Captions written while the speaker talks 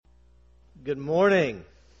Good morning.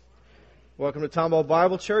 Welcome to Tomball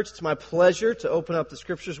Bible Church. It's my pleasure to open up the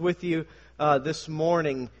Scriptures with you this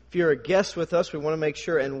morning. If you're a guest with us, we want to make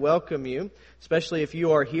sure and welcome you, especially if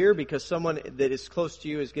you are here because someone that is close to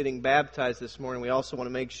you is getting baptized this morning. We also want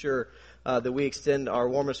to make sure that we extend our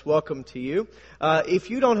warmest welcome to you. If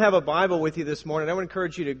you don't have a Bible with you this morning, I would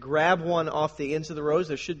encourage you to grab one off the ends of the rows.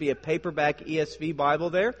 There should be a paperback ESV Bible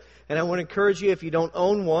there. And I want to encourage you, if you don't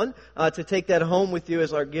own one, to take that home with you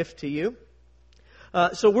as our gift to you.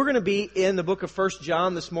 So we're going to be in the book of 1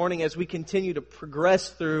 John this morning as we continue to progress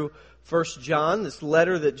through 1 John, this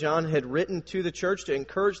letter that John had written to the church to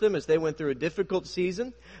encourage them as they went through a difficult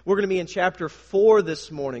season. We're going to be in chapter 4 this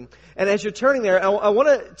morning. And as you're turning there, I want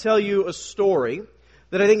to tell you a story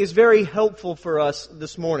that I think is very helpful for us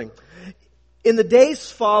this morning. In the days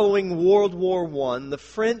following World War I, the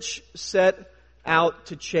French set out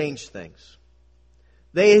to change things.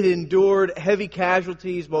 They had endured heavy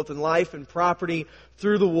casualties, both in life and property,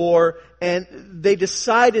 through the war, and they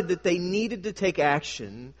decided that they needed to take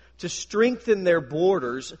action to strengthen their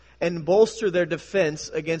borders and bolster their defense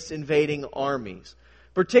against invading armies.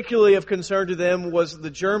 Particularly of concern to them was the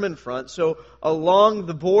German front. So along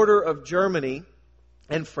the border of Germany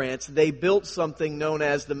and France, they built something known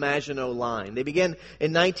as the Maginot Line. They began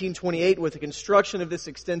in 1928 with the construction of this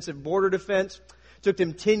extensive border defense. It took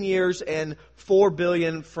them 10 years and 4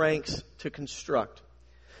 billion francs to construct.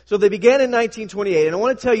 So they began in 1928, and I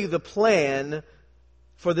want to tell you the plan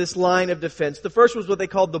for this line of defense. The first was what they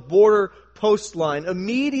called the border post line.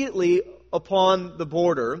 Immediately upon the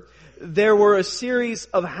border, there were a series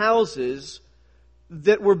of houses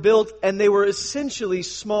that were built, and they were essentially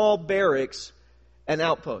small barracks and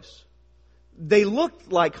outposts. They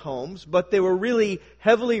looked like homes, but they were really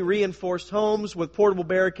heavily reinforced homes with portable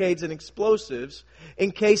barricades and explosives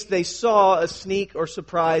in case they saw a sneak or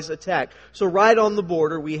surprise attack. So right on the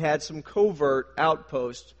border, we had some covert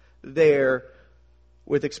outposts there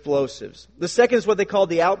with explosives. The second is what they called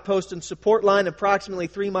the outpost and support line, approximately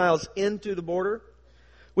 3 miles into the border,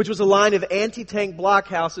 which was a line of anti-tank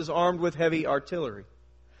blockhouses armed with heavy artillery.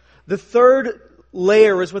 The third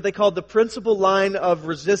layer is what they called the principal line of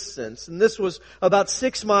resistance. And this was about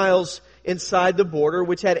 6 miles inside the border,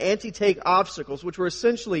 which had anti-tank obstacles, which were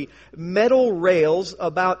essentially metal rails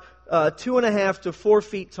about 2.5 to 4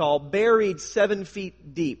 feet tall, buried 7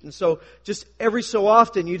 feet deep. And so just every so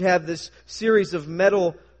often you'd have this series of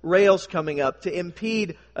metal rails coming up to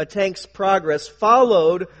impede a tank's progress,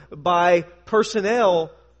 followed by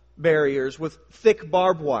personnel barriers with thick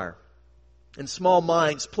barbed wire and small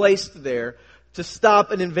mines placed there to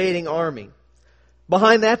stop an invading army.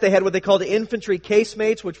 Behind that, they had what they called infantry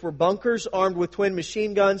casemates, which were bunkers armed with twin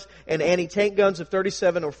machine guns and anti-tank guns of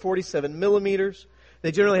 37 or 47 millimeters.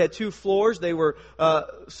 They generally had 2 floors. They were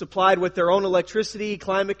supplied with their own electricity,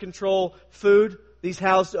 climate control, food. These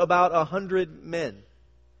housed about 100 men.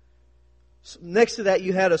 Next to that,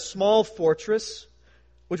 you had a small fortress,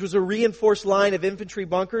 which was a reinforced line of infantry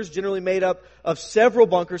bunkers, generally made up of several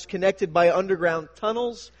bunkers connected by underground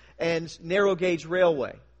tunnels and narrow-gauge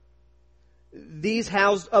railway. These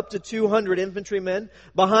housed up to 200 infantrymen.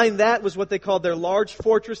 Behind that was what they called their large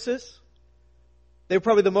fortresses. They were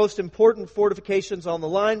probably the most important fortifications on the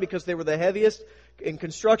line because they were the heaviest in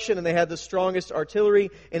construction and they had the strongest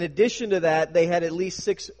artillery. In addition to that, they had at least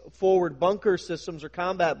 6 forward bunker systems or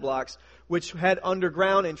combat blocks, which had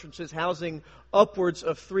underground entrances housing upwards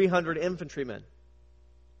of 300 infantrymen.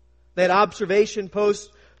 They had observation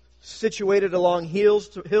posts situated along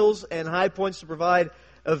hills and high points to provide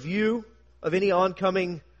a view of any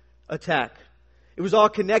oncoming attack. It was all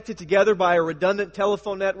connected together by a redundant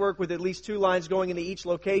telephone network with at least 2 lines going into each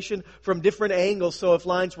location from different angles, so if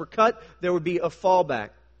lines were cut, there would be a fallback.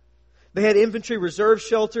 They had infantry reserve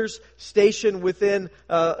shelters stationed within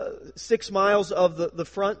 6 miles of the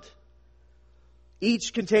front,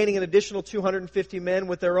 each containing an additional 250 men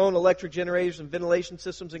with their own electric generators and ventilation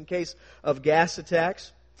systems in case of gas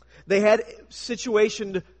attacks. They had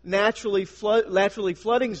situationed naturally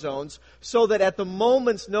flooding zones so that at the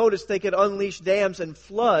moment's notice they could unleash dams and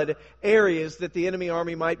flood areas that the enemy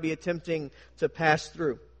army might be attempting to pass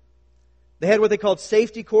through. They had what they called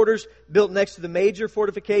safety quarters built next to the major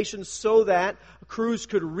fortifications so that crews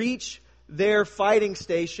could reach their fighting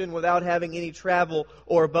station without having any travel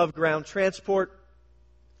or above ground transport.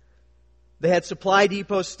 They had supply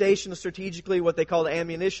depots stationed strategically, what they called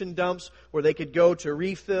ammunition dumps, where they could go to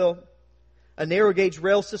refill. A narrow gauge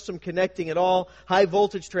rail system connecting it all. High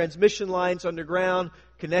voltage transmission lines underground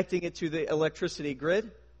connecting it to the electricity grid.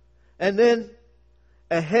 And then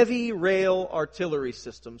a heavy rail artillery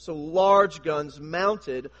system, so large guns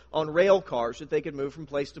mounted on rail cars that they could move from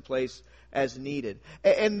place to place as needed.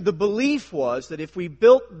 And the belief was that if we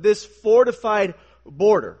built this fortified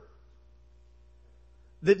border,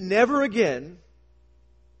 that never again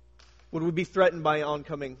would we be threatened by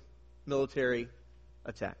oncoming military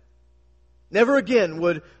attack. Never again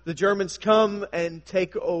would the Germans come and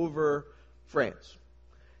take over France.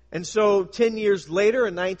 And so 10 years later,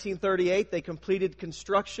 in 1938, they completed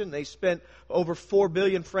construction. They spent over 4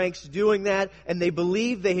 billion francs doing that, and they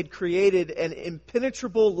believed they had created an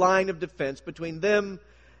impenetrable line of defense between them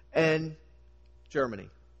and Germany.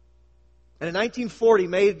 And in 1940,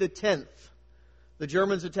 May the 10th, the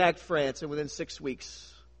Germans attacked France, and within 6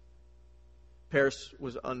 weeks, Paris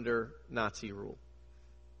was under Nazi rule.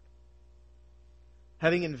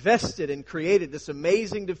 Having invested and created this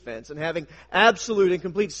amazing defense and having absolute and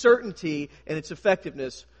complete certainty in its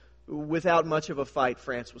effectiveness, without much of a fight,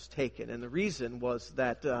 France was taken. And the reason was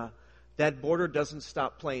that that border doesn't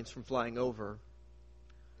stop planes from flying over.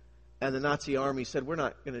 And the Nazi army said, we're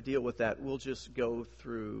not going to deal with that. We'll just go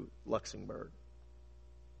through Luxembourg.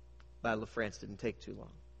 Battle of France didn't take too long.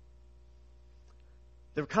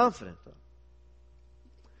 They were confident, though.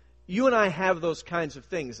 You and I have those kinds of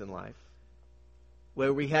things in life,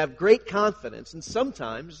 where we have great confidence, and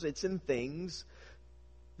sometimes it's in things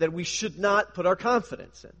that we should not put our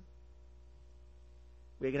confidence in.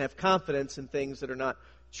 We can have confidence in things that are not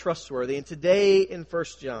trustworthy. And today in 1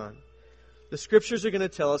 John, the Scriptures are going to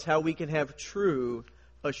tell us how we can have true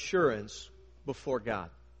assurance before God.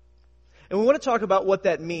 And we want to talk about what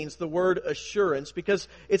that means, the word assurance, because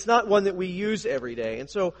it's not one that we use every day. And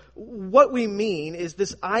so what we mean is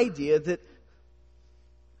this idea that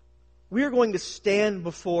we are going to stand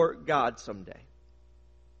before God someday.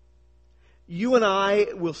 You and I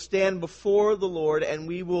will stand before the Lord and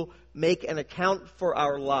we will make an account for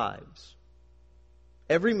our lives.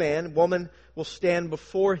 Every man, woman will stand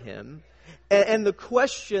before Him. And the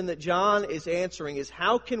question that John is answering is,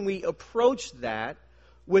 how can we approach that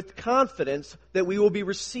with confidence that we will be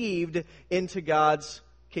received into God's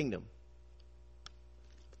kingdom?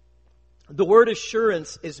 The word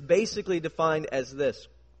assurance is basically defined as this: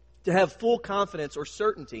 to have full confidence or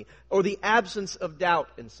certainty, or the absence of doubt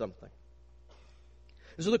in something.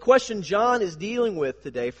 And so the question John is dealing with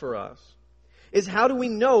today for us is, how do we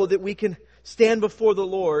know that we can stand before the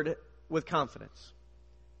Lord with confidence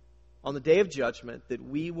on the day of judgment, that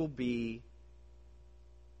we will be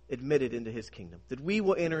admitted into His kingdom, that we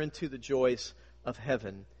will enter into the joys of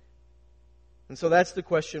heaven? And so that's the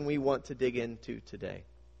question we want to dig into today.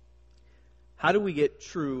 How do we get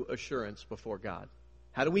true assurance before God?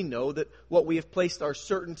 How do we know that what we have placed our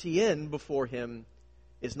certainty in before Him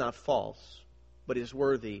is not false, but is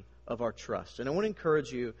worthy of our trust? And I want to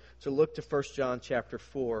encourage you to look to 1 John chapter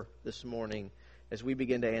 4 this morning as we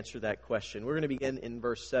begin to answer that question. We're going to begin in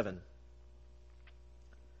verse 7.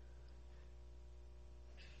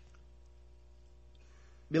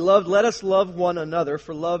 Beloved, let us love one another,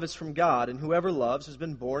 for love is from God, and whoever loves has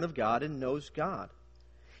been born of God and knows God.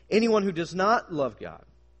 Anyone who does not love God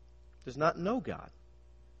does not know God,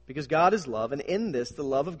 because God is love, and in this the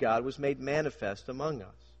love of God was made manifest among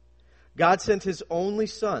us. God sent His only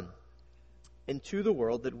Son into the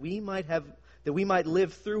world that we might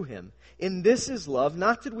live through Him. In this is love,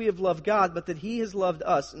 not that we have loved God, but that He has loved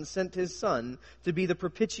us and sent His Son to be the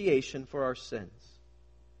propitiation for our sins.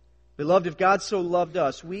 Beloved, if God so loved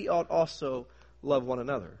us, we ought also love one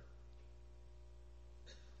another.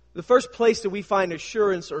 The first place that we find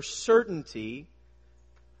assurance or certainty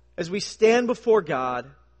as we stand before God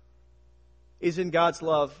is in God's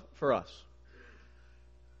love for us.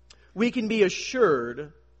 We can be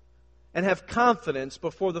assured and have confidence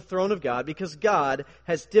before the throne of God because God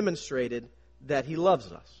has demonstrated that He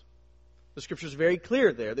loves us. The Scripture is very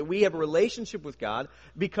clear there that we have a relationship with God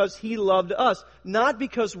because He loved us, not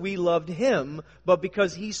because we loved Him, but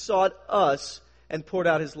because He sought us and poured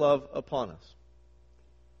out His love upon us.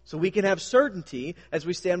 So we can have certainty as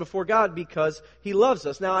we stand before God because He loves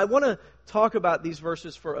us. Now, I want to talk about these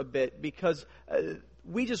verses for a bit because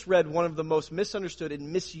we just read one of the most misunderstood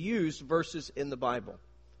and misused verses in the Bible.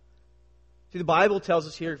 See, the Bible tells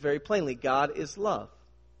us here very plainly, God is love.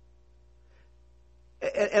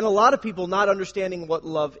 And a lot of people, not understanding what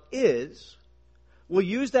love is, will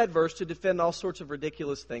use that verse to defend all sorts of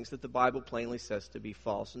ridiculous things that the Bible plainly says to be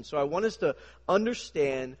false. And so I want us to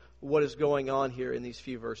understand what is going on here in these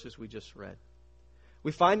few verses we just read.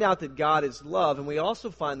 We find out that God is love, and we also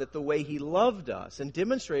find that the way He loved us and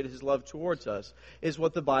demonstrated His love towards us is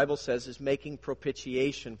what the Bible says is making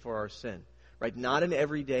propitiation for our sin. Right? Not an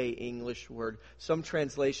everyday English word. Some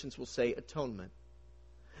translations will say atonement.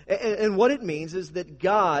 And what it means is that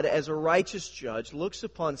God, as a righteous judge, looks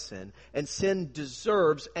upon sin, and sin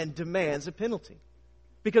deserves and demands a penalty.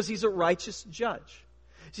 Because He's a righteous judge.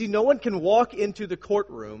 See, no one can walk into the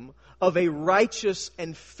courtroom of a righteous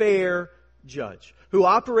and fair judge who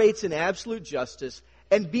operates in absolute justice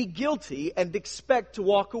and be guilty and expect to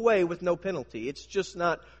walk away with no penalty. It's just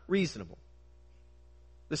not reasonable.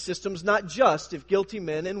 The system's not just if guilty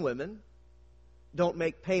men and women don't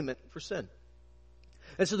make payment for sin.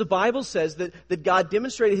 And so the Bible says that God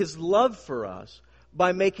demonstrated His love for us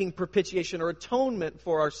by making propitiation or atonement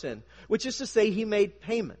for our sin, which is to say He made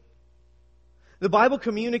payment. The Bible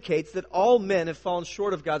communicates that all men have fallen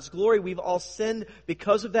short of God's glory. We've all sinned.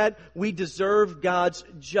 Because of that, we deserve God's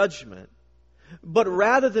judgment. But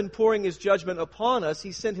rather than pouring His judgment upon us,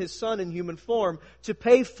 He sent His Son in human form to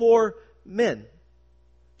pay for men,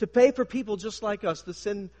 to pay for people just like us, the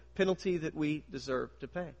sin penalty that we deserve to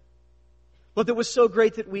pay. But that was so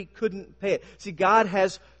great that we couldn't pay it. See, God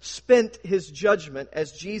has spent His judgment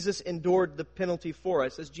as Jesus endured the penalty for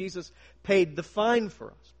us, as Jesus paid the fine for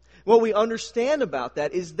us. What we understand about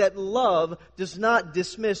that is that love does not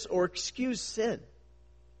dismiss or excuse sin.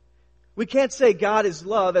 We can't say God is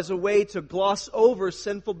love as a way to gloss over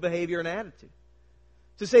sinful behavior and attitude.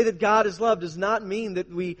 To say that God is love does not mean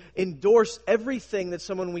that we endorse everything that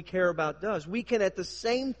someone we care about does. We can at the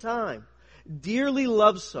same time dearly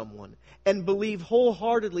love someone and believe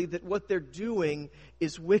wholeheartedly that what they're doing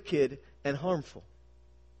is wicked and harmful.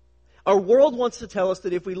 Our world wants to tell us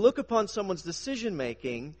that if we look upon someone's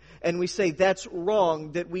decision-making and we say that's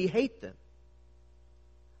wrong, that we hate them.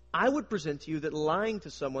 I would present to you that lying to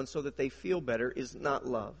someone so that they feel better is not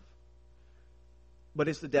love, but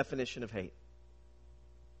is the definition of hate.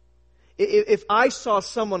 If I saw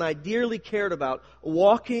someone I dearly cared about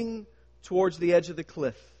walking towards the edge of the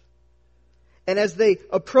cliff, and as they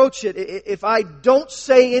approach it, if I don't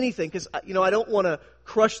say anything, because I don't want to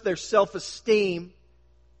crush their self-esteem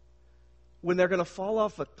when they're going to fall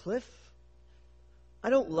off a cliff, I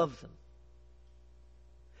don't love them.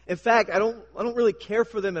 In fact, I don't really care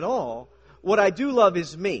for them at all. What I do love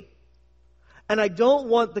is me. And I don't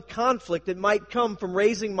want the conflict that might come from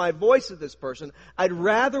raising my voice at this person. I'd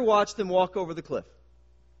rather watch them walk over the cliff.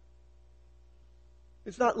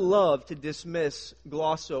 It's not love to dismiss,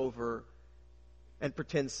 gloss over, and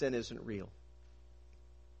pretend sin isn't real.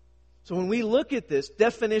 So when we look at this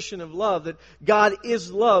definition of love, that God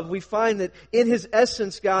is love, we find that in His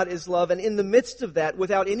essence God is love, and in the midst of that,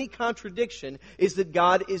 without any contradiction, is that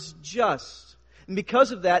God is just. And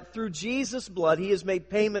because of that, through Jesus' blood, He has made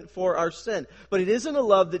payment for our sin. But it isn't a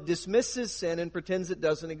love that dismisses sin and pretends it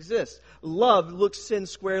doesn't exist. Love looks sin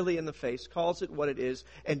squarely in the face, calls it what it is,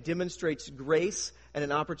 and demonstrates grace and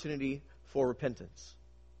an opportunity for repentance.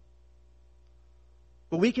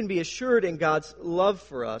 But we can be assured in God's love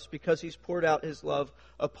for us because He's poured out His love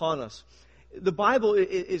upon us. The Bible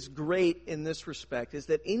is great in this respect, is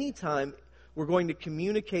that anytime we're going to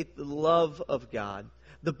communicate the love of God,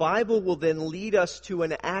 the Bible will then lead us to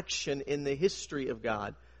an action in the history of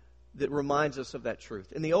God that reminds us of that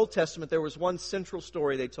truth. In the Old Testament, there was one central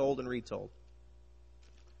story they told and retold.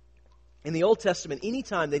 In the Old Testament,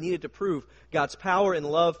 anytime they needed to prove God's power and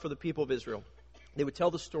love for the people of Israel, they would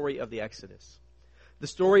tell the story of the Exodus. The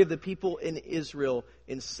story of the people in Israel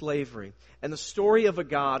in slavery. And the story of a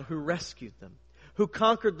God who rescued them. Who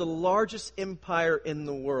conquered the largest empire in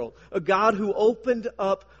the world. A God who opened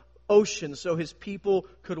up oceans so His people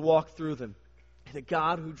could walk through them. And a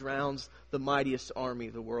God who drowns the mightiest army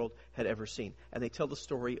the world had ever seen. And they tell the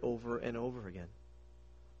story over and over again.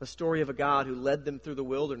 The story of a God who led them through the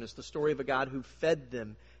wilderness. The story of a God who fed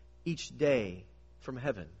them each day from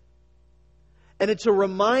heaven. And it's a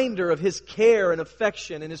reminder of His care and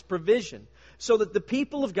affection and His provision, so that the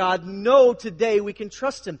people of God know today we can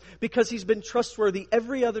trust Him because He's been trustworthy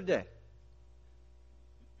every other day.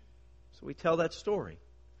 So we tell that story.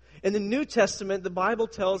 In the New Testament, the Bible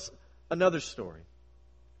tells another story.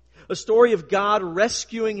 A story of God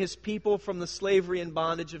rescuing His people from the slavery and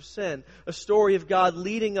bondage of sin. A story of God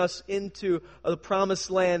leading us into the promised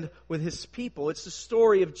land with His people. It's the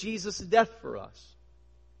story of Jesus' death for us.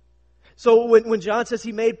 So when John says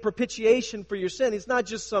He made propitiation for your sin, it's not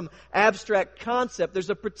just some abstract concept.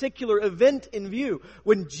 There's a particular event in view.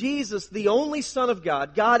 When Jesus, the only Son of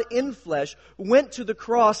God, God in flesh, went to the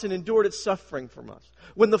cross and endured its suffering from us.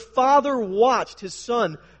 When the Father watched His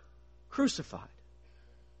Son crucified.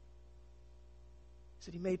 He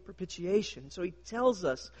said He made propitiation. So He tells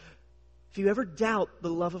us, if you ever doubt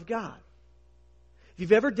the love of God, if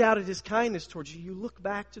you've ever doubted His kindness towards you, you look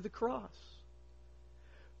back to the cross.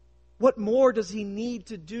 What more does He need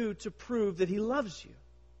to do to prove that He loves you?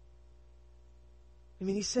 I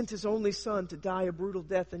mean, He sent His only Son to die a brutal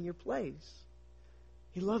death in your place.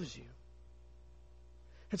 He loves you.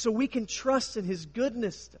 And so we can trust in His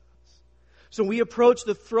goodness to us. So when we approach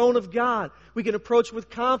the throne of God, we can approach with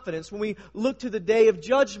confidence. When we look to the day of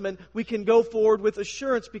judgment, we can go forward with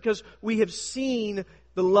assurance because we have seen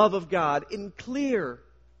the love of God in clear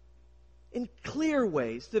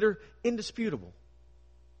ways that are indisputable.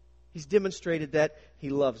 He's demonstrated that He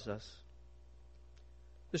loves us.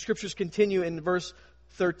 The Scriptures continue in verse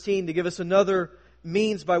 13 to give us another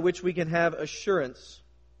means by which we can have assurance.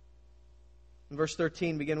 In verse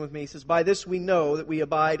 13, begin with me. He says, "By this we know that we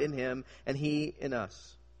abide in Him and He in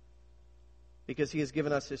us, because He has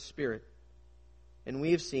given us His Spirit. And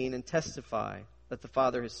we have seen and testify that the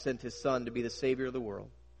Father has sent His Son to be the Savior of the world.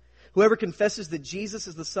 Whoever confesses that Jesus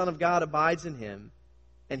is the Son of God abides in Him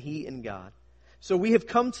and He in God. So we have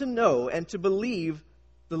come to know and to believe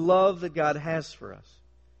the love that God has for us.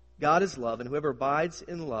 God is love, and whoever abides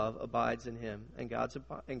in love abides in Him, and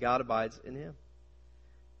God abides in him.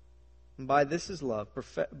 And by this is love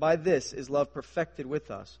perfected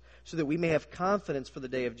with us, so that we may have confidence for the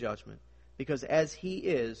day of judgment. Because as He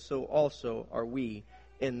is, so also are we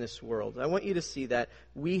in this world." I want you to see that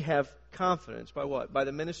we have confidence by what? By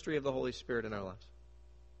the ministry of the Holy Spirit in our lives.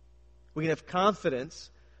 We can have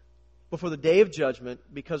confidence before the day of judgment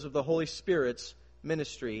because of the Holy Spirit's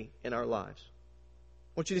ministry in our lives.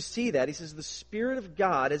 I want you to see that. He says the Spirit of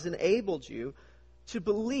God has enabled you to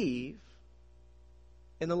believe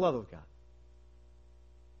in the love of God.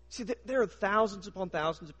 See, there are thousands upon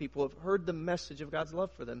thousands of people who have heard the message of God's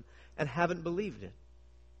love for them and haven't believed it.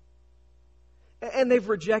 And they've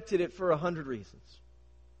rejected it for 100 reasons.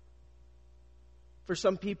 For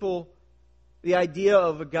some people, the idea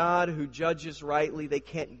of a God who judges rightly, they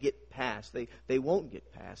can't get past. They won't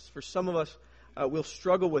get past. For some of us, we'll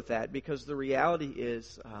struggle with that because the reality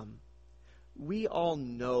is we all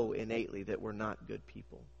know innately that we're not good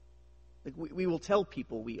people. Like we will tell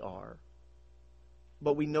people we are,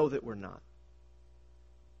 but we know that we're not.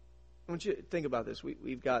 I want you to think about this.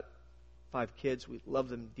 We've got 5 kids. We love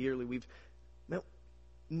them dearly.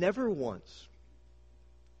 Never once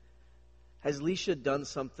has Leisha done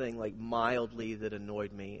something like mildly that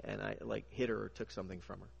annoyed me and I hit her or took something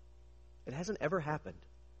from her. It hasn't ever happened.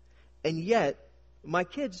 And yet, my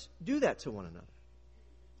kids do that to one another.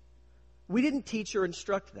 We didn't teach or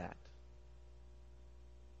instruct that.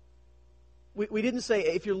 We didn't say,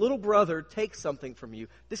 if your little brother takes something from you,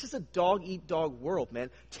 this is a dog-eat-dog world, man.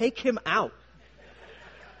 Take him out.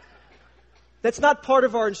 That's not part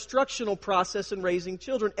of our instructional process in raising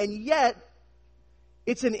children. And yet,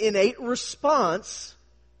 it's an innate response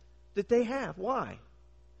that they have. Why?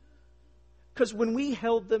 Because when we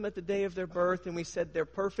held them at the day of their birth and we said they're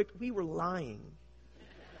perfect, we were lying.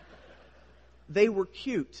 They were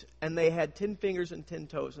cute, and they had 10 fingers and 10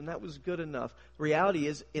 toes, and that was good enough. Reality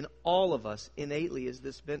is, in all of us, innately, is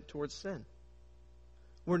this bent towards sin.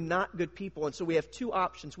 We're not good people, and so we have 2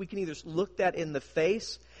 options. We can either look that in the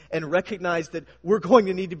face and recognize that we're going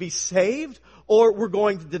to need to be saved, or we're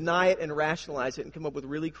going to deny it and rationalize it and come up with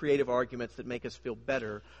really creative arguments that make us feel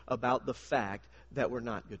better about the fact that we're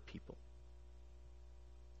not good people.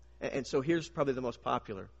 And so here's probably the most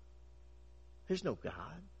popular. There's no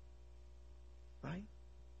God. Right?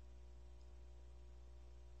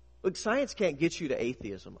 Look, science can't get you to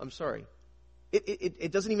atheism. I'm sorry.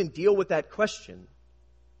 It doesn't even deal with that question.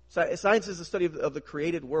 Science is the study of the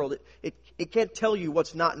created world. It can't tell you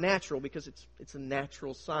what's not natural because it's a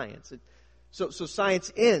natural science. So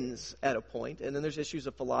science ends at a point, and then there's issues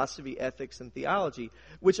of philosophy, ethics, and theology,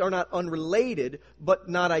 which are not unrelated, but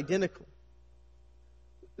not identical.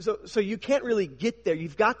 So you can't really get there.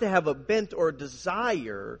 You've got to have a bent or a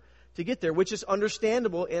desire to get there, which is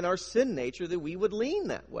understandable in our sin nature that we would lean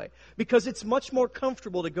that way. Because it's much more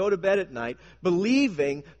comfortable to go to bed at night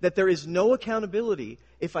believing that there is no accountability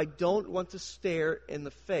if I don't want to stare in the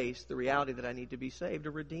face the reality that I need to be saved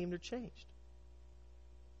or redeemed or changed.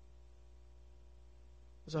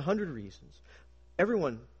 There's 100 reasons.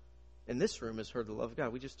 Everyone in this room has heard the love of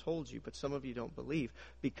God. We just told you, but some of you don't believe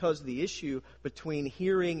because the issue between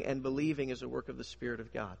hearing and believing is a work of the Spirit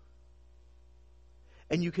of God.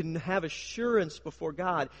 And you can have assurance before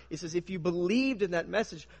God. It says if you believed in that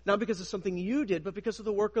message, not because of something you did, but because of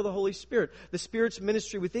the work of the Holy Spirit. The Spirit's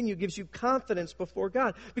ministry within you gives you confidence before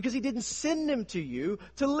God because He didn't send Him to you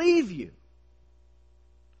to leave you.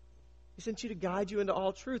 He sent you to guide you into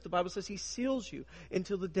all truth. The Bible says He seals you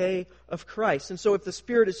until the day of Christ. And so if the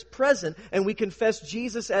Spirit is present and we confess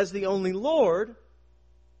Jesus as the only Lord,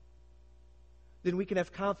 then we can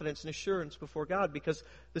have confidence and assurance before God because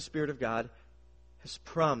the Spirit of God has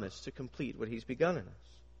promised to complete what He's begun in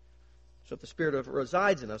us. So if the Spirit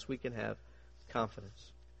resides in us, we can have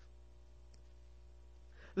confidence.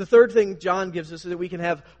 The third thing John gives us is that we can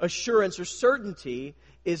have assurance or certainty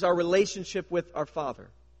is our relationship with our Father.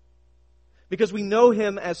 Because we know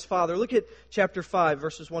Him as Father. Look at chapter 5,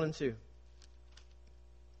 verses 1 and 2.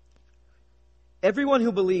 Everyone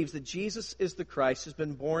who believes that Jesus is the Christ has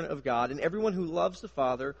been born of God, and everyone who loves the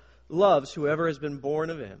Father loves whoever has been born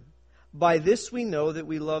of Him. By this we know that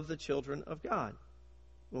we love the children of God,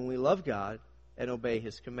 when we love God and obey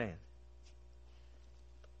His command.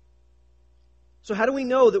 So how do we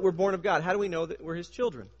know that we're born of God? How do we know that we're His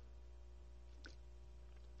children?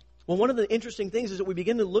 Well, one of the interesting things is that we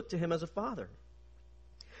begin to look to Him as a Father.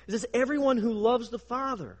 It says, everyone who loves the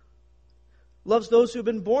Father loves those who have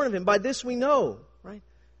been born of Him. By this we know, right?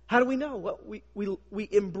 How do we know? Well, we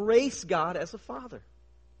embrace God as a Father.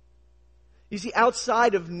 You see,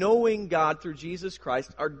 outside of knowing God through Jesus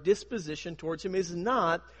Christ, our disposition towards Him is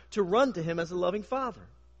not to run to Him as a loving Father.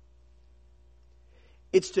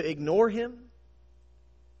 It's to ignore Him,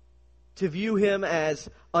 to view Him as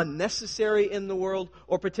unnecessary in the world,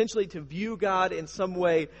 or potentially to view God in some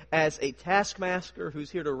way as a taskmaster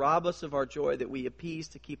who's here to rob us of our joy that we appease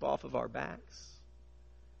to keep off of our backs.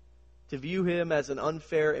 To view Him as an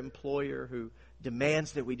unfair employer who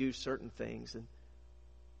demands that we do certain things, and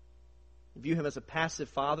view Him as a passive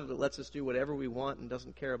Father that lets us do whatever we want and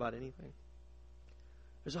doesn't care about anything.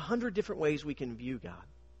 There's 100 different ways we can view God.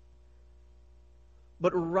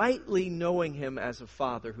 But rightly knowing Him as a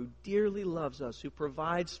Father who dearly loves us, who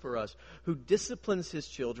provides for us, who disciplines His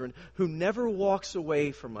children, who never walks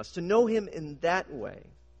away from us, to know Him in that way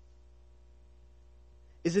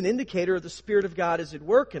is an indicator of the Spirit of God is at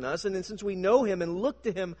work in us. And then since we know Him and look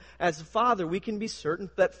to Him as a Father, we can be certain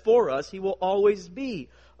that for us He will always be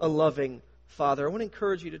a loving Father. I want to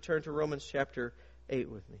encourage you to turn to Romans chapter 8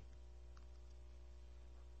 with me.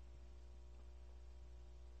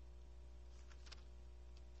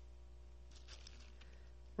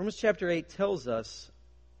 Romans chapter 8 tells us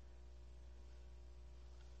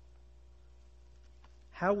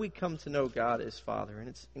how we come to know God as Father, and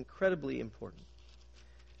it's incredibly important.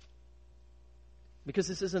 Because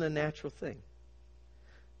this isn't a natural thing.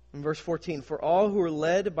 In verse 14, for all who are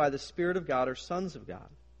led by the Spirit of God are sons of God.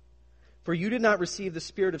 For you did not receive the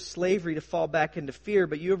spirit of slavery to fall back into fear,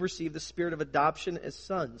 but you have received the spirit of adoption as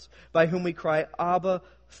sons, by whom we cry, Abba,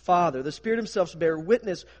 Father. The Spirit Himself bears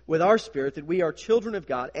witness with our spirit that we are children of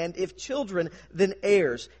God, and if children, then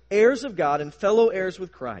heirs, heirs of God and fellow heirs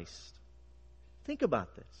with Christ. Think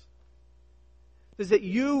about this. Is that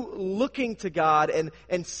you looking to God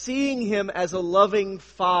and seeing Him as a loving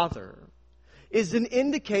Father is an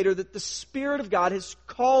indicator that the Spirit of God has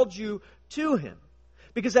called you to Him.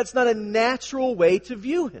 Because that's not a natural way to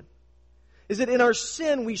view Him. Is that in our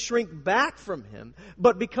sin we shrink back from Him,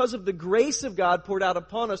 but because of the grace of God poured out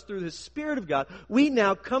upon us through the Spirit of God, we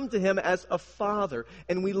now come to Him as a Father,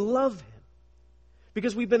 and we love Him.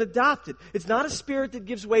 Because we've been adopted. It's not a spirit that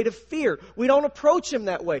gives way to fear. We don't approach Him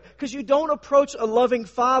that way. Because you don't approach a loving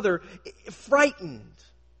Father frightened.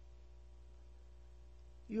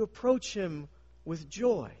 You approach Him with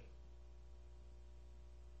joy.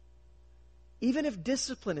 Even if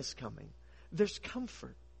discipline is coming, there's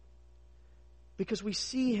comfort. Because we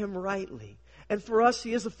see Him rightly. And for us,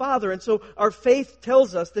 He is a Father. And so our faith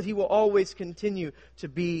tells us that He will always continue to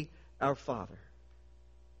be our Father.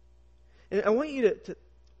 And I want you to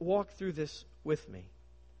walk through this with me.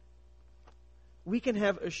 We can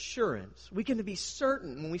have assurance. We can be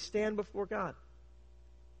certain when we stand before God.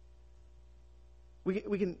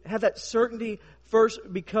 We can have that certainty first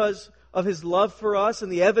because of His love for us and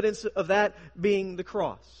the evidence of that being the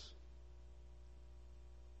cross.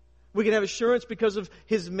 We can have assurance because of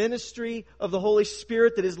His ministry of the Holy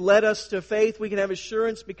Spirit that has led us to faith. We can have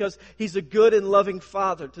assurance because He's a good and loving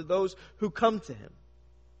Father to those who come to Him.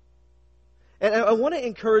 And I want to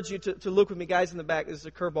encourage you to look with me, guys, in the back. This is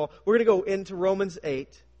a curveball. We're going to go into Romans 8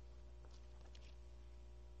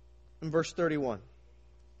 and verse 31.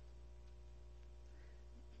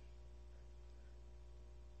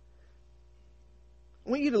 I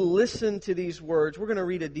want you to listen to these words. We're going to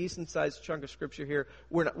read a decent-sized chunk of Scripture here.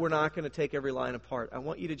 We're not going to take every line apart. I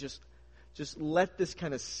want you to just let this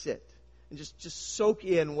kind of sit and just soak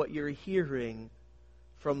in what you're hearing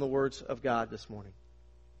from the words of God this morning.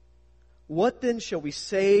 What then shall we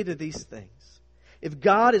say to these things? If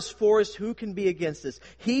God is for us, who can be against us?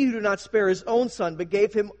 He who did not spare His own Son, but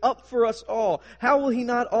gave Him up for us all, how will He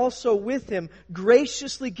not also with Him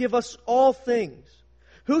graciously give us all things?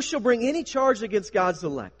 Who shall bring any charge against God's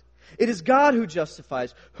elect? It is God who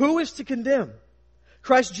justifies. Who is to condemn?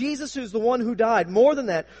 Christ Jesus, who is the one who died, more than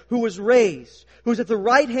that, who was raised, who is at the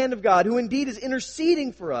right hand of God, who indeed is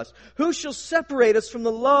interceding for us. Who shall separate us from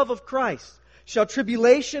the love of Christ? Shall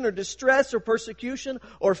tribulation or distress or persecution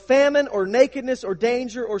or famine or nakedness or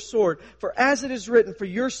danger or sword? For as it is written, for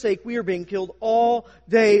your sake we are being killed all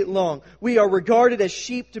day long. We are regarded as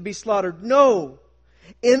sheep to be slaughtered. No!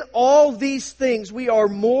 In all these things we are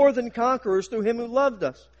more than conquerors through Him who loved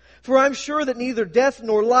us. For I'm sure that neither death,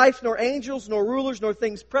 nor life, nor angels, nor rulers, nor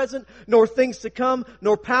things present, nor things to come,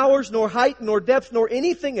 nor powers, nor height, nor depth, nor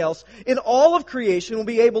anything else in all of creation will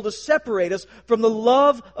be able to separate us from the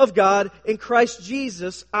love of God in Christ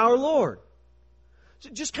Jesus our Lord.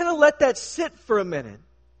 So just kind of let that sit for a minute.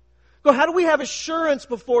 Go, how do we have assurance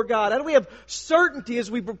before God? How do we have certainty as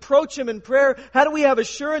we approach Him in prayer? How do we have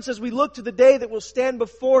assurance as we look to the day that we'll stand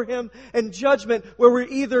before Him in judgment, where we're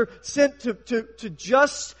either sent to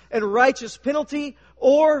just and righteous penalty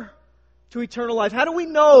or to eternal life? How do we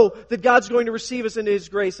know that God's going to receive us into His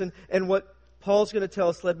grace? And what Paul's going to tell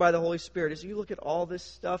us, led by the Holy Spirit, as you look at all this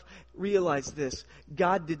stuff, realize this: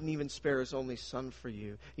 God didn't even spare His only Son for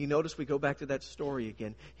you. You notice we go back to that story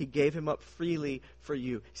again. He gave Him up freely for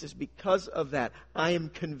you. He says, because of that, I am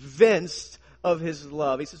convinced of His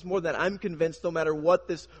love. He says, more than that, I'm convinced no matter what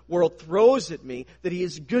this world throws at me, that He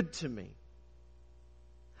is good to me.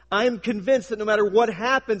 I am convinced that no matter what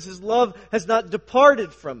happens, His love has not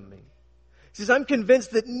departed from me. He says, I'm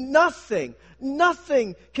convinced that nothing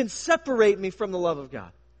can separate me from the love of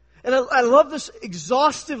God. And I love this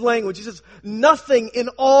exhaustive language. He says, nothing in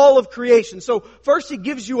all of creation. So first he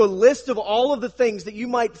gives you a list of all of the things that you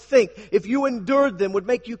might think, if you endured them, would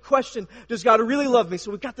make you question, does God really love me?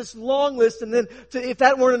 So we've got this long list, and then if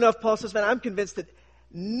that weren't enough, Paul says, man, I'm convinced that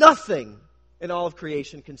nothing in all of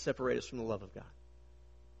creation can separate us from the love of God.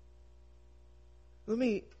 Let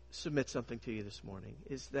me submit something to you this morning,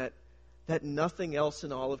 is that nothing else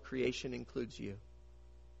in all of creation includes you.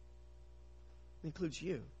 It includes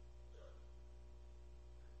you.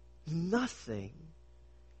 Nothing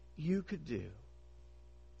you could do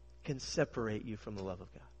can separate you from the love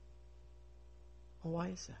of God. Well, why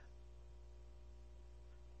is that?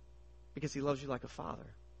 Because He loves you like a father.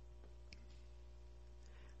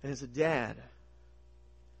 And as a dad,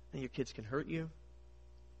 and your kids can hurt you,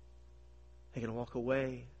 they can walk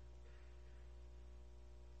away.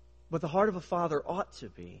 But the heart of a father ought to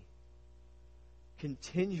be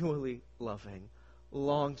continually loving,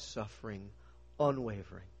 long-suffering,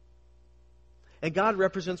 unwavering. And God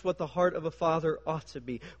represents what the heart of a father ought to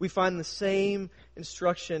be. We find the same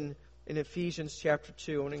instruction in Ephesians chapter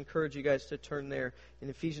 2. I want to encourage you guys to turn there in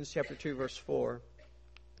Ephesians chapter 2, verse 4.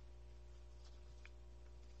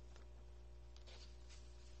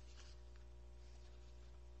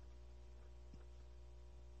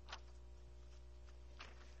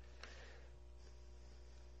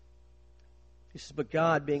 He says, but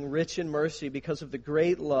God, being rich in mercy because of the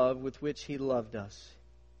great love with which He loved us,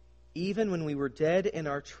 even when we were dead in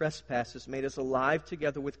our trespasses, made us alive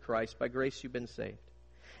together with Christ. By grace you've been saved.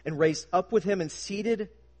 And raised up with Him and seated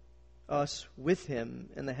us with Him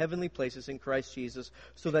in the heavenly places in Christ Jesus,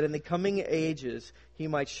 so that in the coming ages He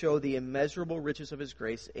might show the immeasurable riches of His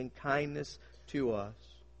grace in kindness to us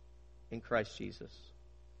in Christ Jesus.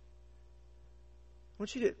 I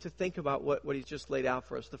want you to think about what He's just laid out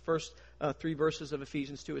for us. The first 3 verses of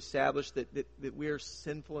Ephesians 2 establish that we are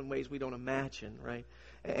sinful in ways we don't imagine, right?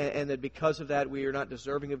 And that because of that, we are not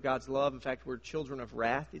deserving of God's love. In fact, we're children of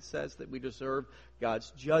wrath. It says that we deserve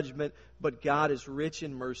God's judgment. But God is rich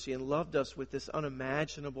in mercy and loved us with this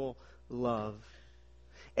unimaginable love.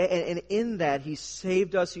 And in that, He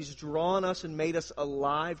saved us, He's drawn us and made us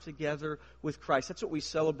alive together with Christ. That's what we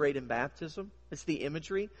celebrate in baptism. It's the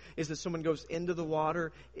imagery, is that someone goes into the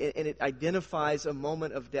water and it identifies a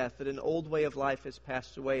moment of death, that an old way of life has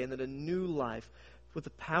passed away, and that a new life with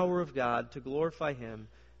the power of God to glorify Him,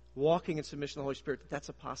 walking in submission to the Holy Spirit, that's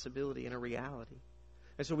a possibility and a reality.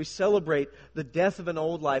 And so we celebrate the death of an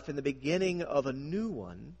old life and the beginning of a new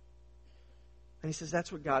one. And he says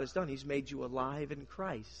that's what God has done. He's made you alive in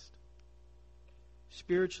Christ.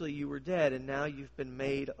 Spiritually you were dead, and now you've been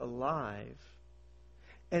made alive.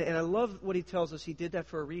 And I love what he tells us. He did that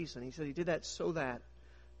for a reason. He said He did that so that,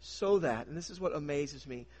 and this is what amazes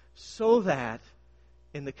me, so that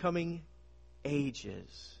in the coming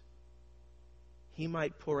ages He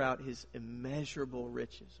might pour out His immeasurable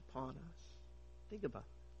riches upon us. Think about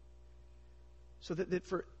it. So that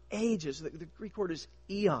for ages, the Greek word is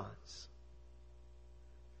eons,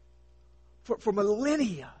 for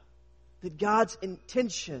millennia, that God's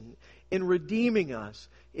intention in redeeming us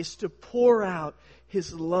is to pour out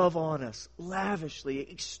His love on us lavishly,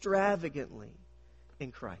 extravagantly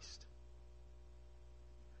in Christ.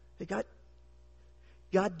 Hey,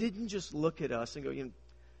 God didn't just look at us and go,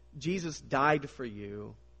 Jesus died for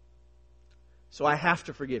you, so I have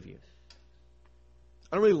to forgive you.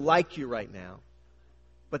 I don't really like you right now,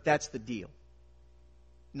 but that's the deal.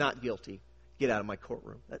 Not guilty. Get out of my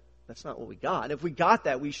courtroom. That's not what we got. And if we got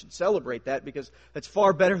that, we should celebrate that because that's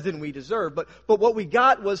far better than we deserve. But what we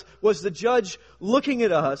got was the judge looking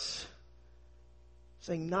at us,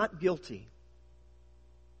 saying, not guilty.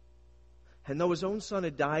 And though His own Son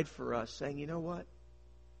had died for us, saying, you know what?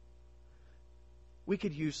 We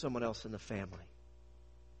could use someone else in the family.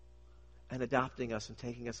 And adopting us and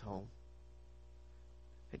taking us home.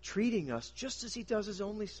 And treating us just as He does His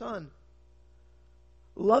only Son.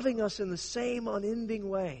 Loving us in the same unending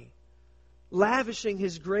way. Lavishing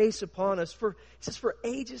His grace upon us for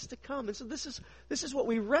ages to come. And so this is what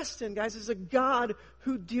we rest in, guys, is a God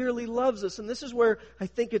who dearly loves us. And this is where I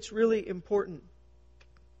think it's really important.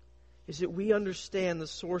 Is that we understand the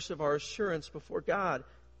source of our assurance before God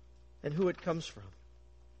and who it comes from.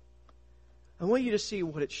 I want you to see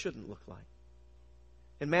what it shouldn't look like.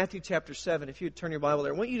 In Matthew chapter 7, if you would turn your Bible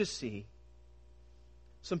there, I want you to see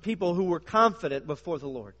some people who were confident before the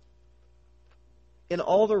Lord in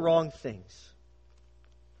all the wrong things.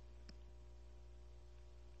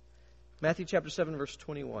 Matthew chapter 7, verse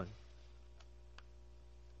 21.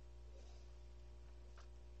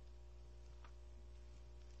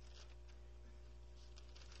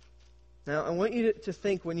 Now, I want you to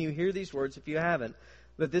think when you hear these words, if you haven't,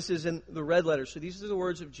 that this is in the red letters. So these are the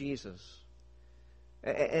words of Jesus.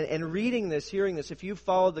 And reading this, hearing this, if you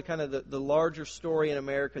followed the kind of the larger story in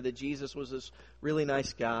America that Jesus was this really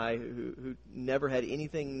nice guy who never had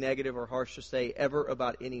anything negative or harsh to say ever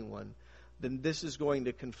about anyone, then this is going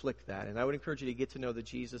to conflict that. And I would encourage you to get to know the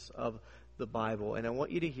Jesus of the Bible. And I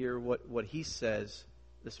want you to hear what He says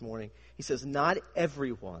this morning. He says, not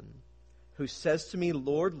everyone who says to me,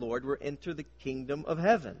 Lord, Lord, will enter the kingdom of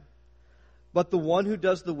heaven, but the one who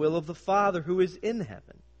does the will of the Father who is in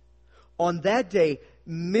heaven. On that day,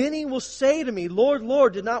 many will say to me, Lord,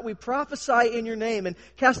 Lord, did not we prophesy in your name and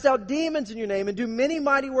cast out demons in your name and do many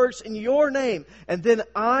mighty works in your name? And then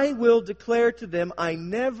I will declare to them, I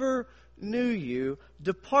never knew you.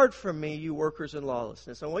 Depart from me, you workers in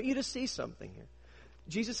lawlessness. I want you to see something here.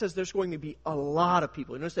 Jesus says there's going to be a lot of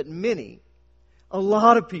people. You notice that many, a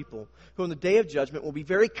lot of people who on the day of judgment will be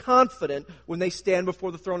very confident when they stand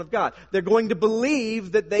before the throne of God. They're going to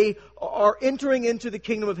believe that they are entering into the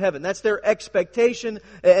kingdom of heaven. That's their expectation,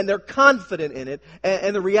 and they're confident in it.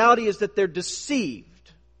 And the reality is that they're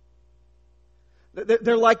deceived.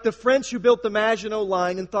 They're like the French who built the Maginot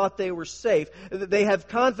Line and thought they were safe. They have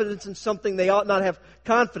confidence in something they ought not have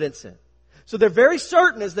confidence in. So they're very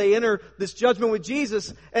certain as they enter this judgment with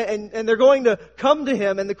Jesus, and they're going to come to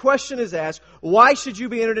Him, and the question is asked, why should you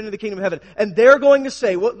be entered into the kingdom of heaven? And they're going to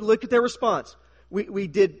say, well, look at their response. We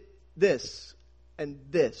did this, and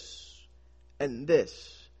this, and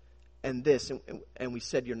this, and this, and we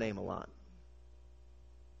said your name a lot.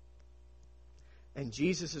 And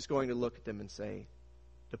Jesus is going to look at them and say,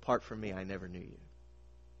 depart from me, I never knew you.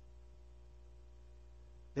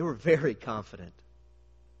 They were very confident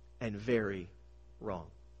and very wrong.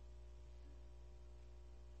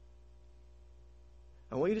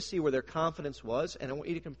 I want you to see where their confidence was, and I want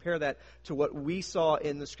you to compare that to what we saw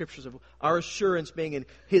in the Scriptures of our assurance being in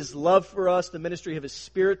His love for us, the ministry of His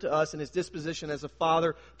Spirit to us, and His disposition as a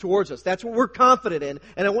Father towards us. That's what we're confident in,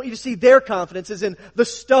 and I want you to see their confidence is in the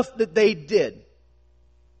stuff that they did.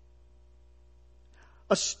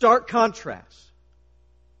 A stark contrast.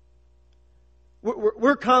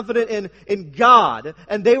 We're confident in God,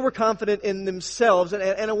 and they were confident in themselves. And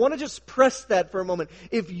I want to just press that for a moment.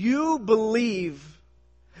 If you believe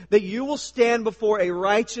that you will stand before a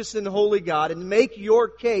righteous and holy God and make your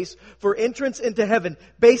case for entrance into heaven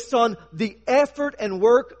based on the effort and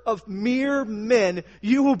work of mere men,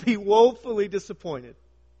 you will be woefully disappointed.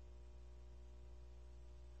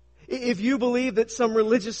 If you believe that some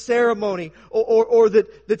religious ceremony or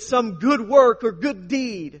that some good work or good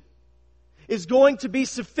deed is going to be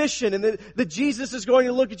sufficient and that Jesus is going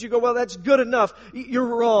to look at you and go, well, that's good enough.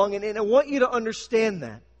 You're wrong. And I want you to understand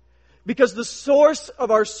that. Because the source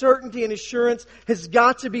of our certainty and assurance has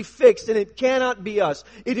got to be fixed, and it cannot be us.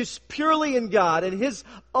 It is purely in God and His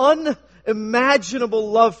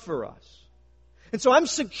unimaginable love for us. And so I'm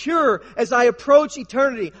secure as I approach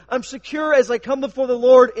eternity. I'm secure as I come before the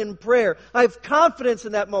Lord in prayer. I have confidence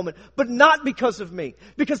in that moment, but not because of me.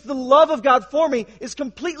 Because the love of God for me is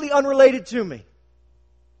completely unrelated to me.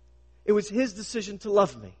 It was His decision to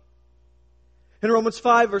love me. In Romans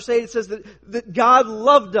 5, verse 8, it says that God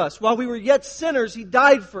loved us. While we were yet sinners, He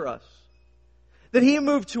died for us. That He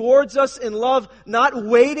moved towards us in love, not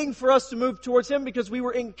waiting for us to move towards Him because we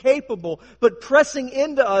were incapable, but pressing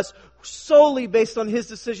into us solely based on His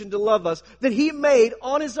decision to love us, that He made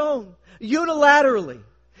on His own, unilaterally.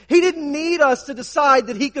 He didn't need us to decide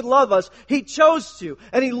that He could love us. He chose to.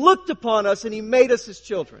 And He looked upon us and He made us His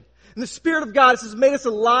children. And the Spirit of God has made us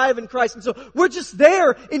alive in Christ. And so we're just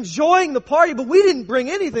there enjoying the party, but we didn't bring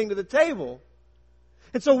anything to the table.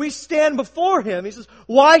 And so we stand before Him. He says,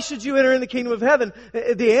 why should you enter in the kingdom of heaven?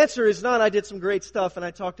 The answer is not, I did some great stuff and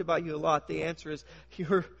I talked about you a lot. The answer is,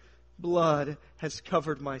 your blood has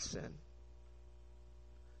covered my sin.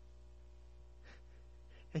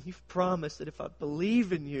 And you've promised that if I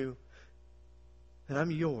believe in you, then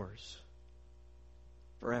I'm yours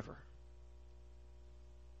forever.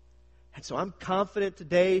 And so I'm confident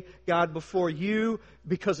today, God, before you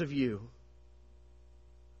because of you.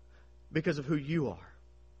 Because of who you are.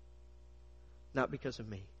 Not because of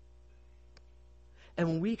me. And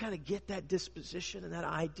when we kind of get that disposition and that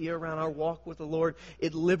idea around our walk with the Lord,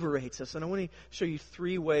 it liberates us. And I want to show you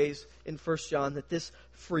 3 ways in 1 John that this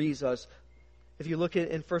frees us. If you look at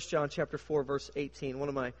in 1 John chapter 4, verse 18, one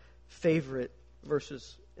of my favorite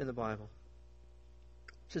verses in the Bible.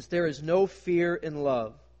 It says, there is no fear in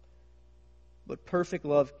love, but perfect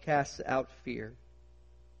love casts out fear.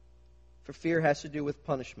 For fear has to do with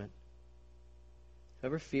punishment.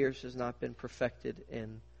 Whoever fears has not been perfected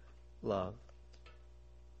in love.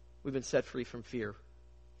 We've been set free from fear.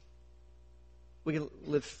 We can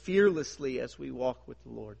live fearlessly as we walk with the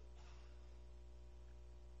Lord.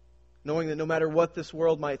 Knowing that no matter what this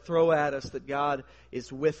world might throw at us, that God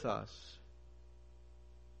is with us.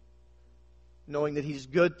 Knowing that He's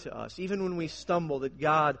good to us. Even when we stumble, that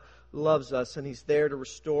God loves us and He's there to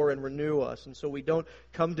restore and renew us. And so we don't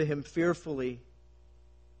come to Him fearfully.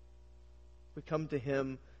 We come to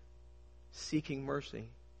Him seeking mercy.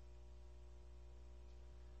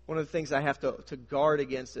 One of the things I have to guard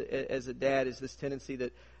against as a dad is this tendency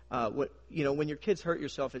that when your kids hurt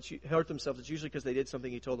themselves, it's usually because they did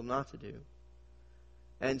something you told them not to do.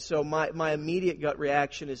 And so my immediate gut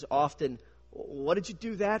reaction is often, what did you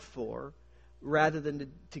do that for? Rather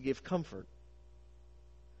than to give comfort.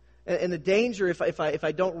 And the danger, if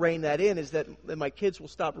I don't rein that in, is that my kids will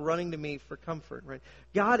stop running to me for comfort. Right?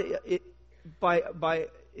 God, by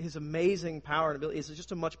His amazing power and ability, is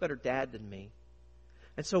just a much better dad than me.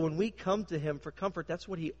 And so when we come to Him for comfort, that's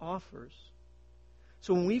what He offers.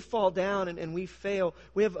 So when we fall down and we fail,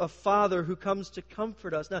 we have a Father who comes to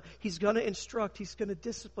comfort us. Now, He's going to instruct, He's going to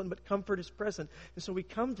discipline, but comfort is present. And so we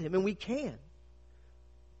come to Him, and we can.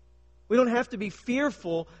 We don't have to be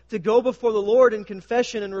fearful to go before the Lord in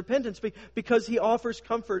confession and repentance because He offers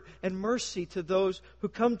comfort and mercy to those who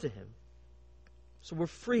come to Him. So we're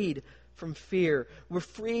freed from fear. We're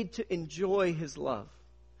freed to enjoy His love.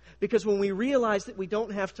 Because when we realize that we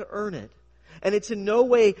don't have to earn it, and it's in no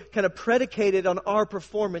way kind of predicated on our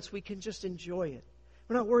performance, we can just enjoy it.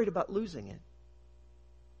 We're not worried about losing it.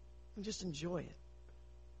 We just enjoy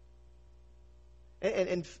it.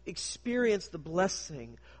 And experience the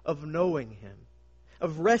blessing of knowing Him,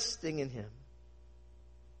 of resting in Him.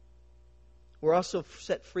 We're also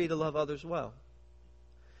set free to love others well.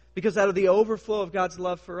 Because out of the overflow of God's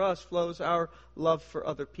love for us flows our love for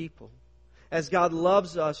other people. As God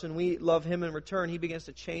loves us and we love Him in return, He begins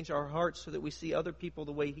to change our hearts so that we see other people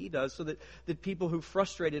the way He does, so that people who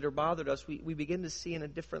frustrated or bothered us, we begin to see in a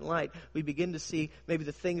different light. We begin to see maybe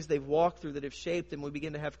the things they've walked through that have shaped them. We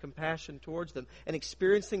begin to have compassion towards them. And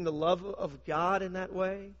experiencing the love of God in that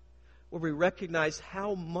way, where we recognize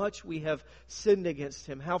how much we have sinned against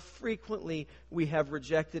Him, how frequently we have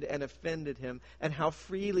rejected and offended Him, and how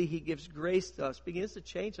freely He gives grace to us, begins to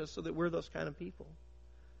change us so that we're those kind of people.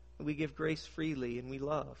 We give grace freely and we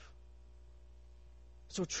love.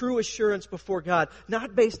 So true assurance before God,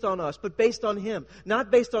 not based on us, but based on Him.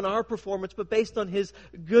 Not based on our performance, but based on His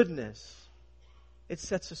goodness. It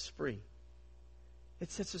sets us free.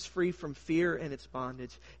 It sets us free from fear and its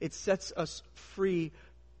bondage. It sets us free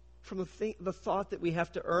from the thought that we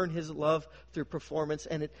have to earn His love through performance.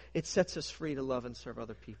 And it sets us free to love and serve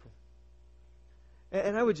other people.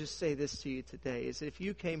 And I would just say this to you today, is that if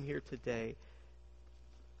you came here today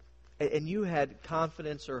and you had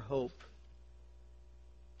confidence or hope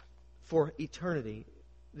for eternity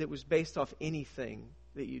that was based off anything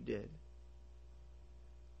that you did,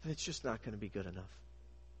 then it's just not going to be good enough.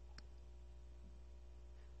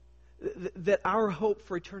 That our hope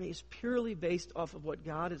for eternity is purely based off of what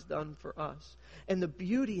God has done for us. And the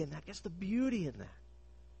beauty in that, the beauty in that,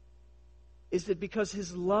 is that because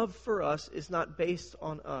His love for us is not based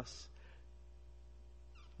on us,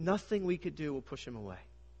 nothing we could do will push Him away.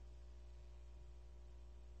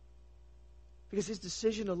 Because His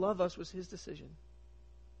decision to love us was His decision.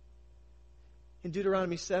 In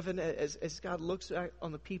Deuteronomy 7, as God looks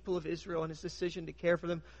on the people of Israel and His decision to care for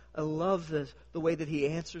them, I love the way that He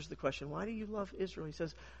answers the question, why do you love Israel? He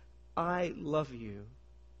says, I love you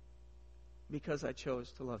because I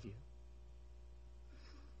chose to love you.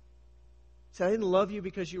 He said, I didn't love you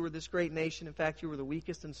because you were this great nation. In fact, you were the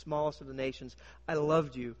weakest and smallest of the nations. I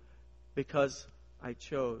loved you because I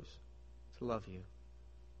chose to love you.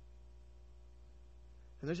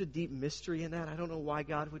 And there's a deep mystery in that. I don't know why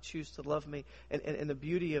God would choose to love me. And the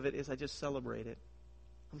beauty of it is I just celebrate it.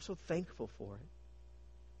 I'm so thankful for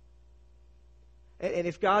it. And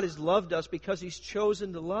if God has loved us because He's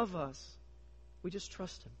chosen to love us, we just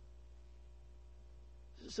trust Him.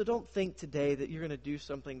 So don't think today that you're going to do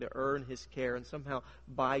something to earn His care and somehow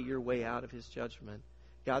buy your way out of His judgment.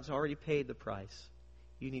 God's already paid the price.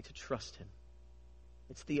 You need to trust Him.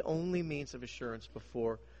 It's the only means of assurance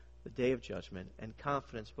before the day of judgment and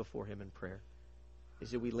confidence before Him in prayer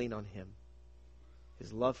is that we lean on Him.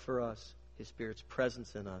 His love for us, His Spirit's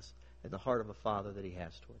presence in us, and the heart of a Father that He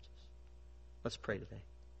has towards us. Let's pray today.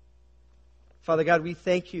 Father God, we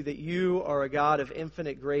thank You that You are a God of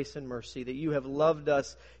infinite grace and mercy, that You have loved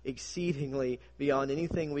us exceedingly beyond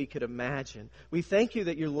anything we could imagine. We thank You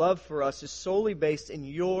that Your love for us is solely based in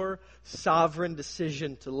Your sovereign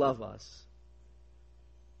decision to love us.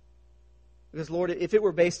 Because, Lord, if it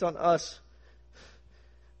were based on us,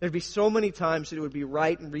 there'd be so many times that it would be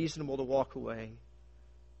right and reasonable to walk away.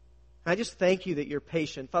 I just thank You that You're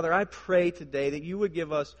patient. Father, I pray today that You would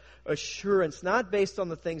give us assurance, not based on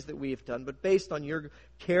the things that we have done, but based on Your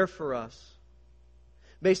care for us.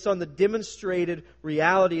 Based on the demonstrated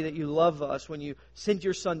reality that You love us when You sent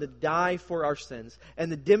Your Son to die for our sins,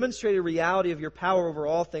 and the demonstrated reality of Your power over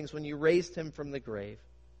all things when You raised Him from the grave.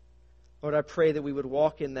 Lord, I pray that we would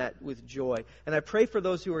walk in that with joy. And I pray for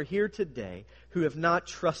those who are here today who have not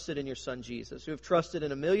trusted in Your Son Jesus, who have trusted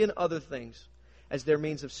in a million other things as their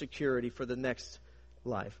means of security for the next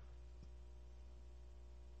life.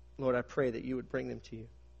 Lord, I pray that You would bring them to You.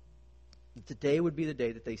 That today would be the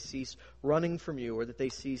day that they cease running from You, or that they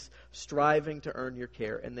cease striving to earn Your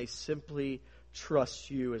care, and they simply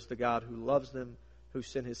trust You as the God who loves them, who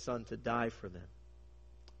sent His Son to die for them.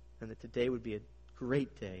 And that today would be a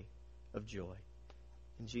great day of joy.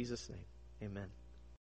 In Jesus' name, amen.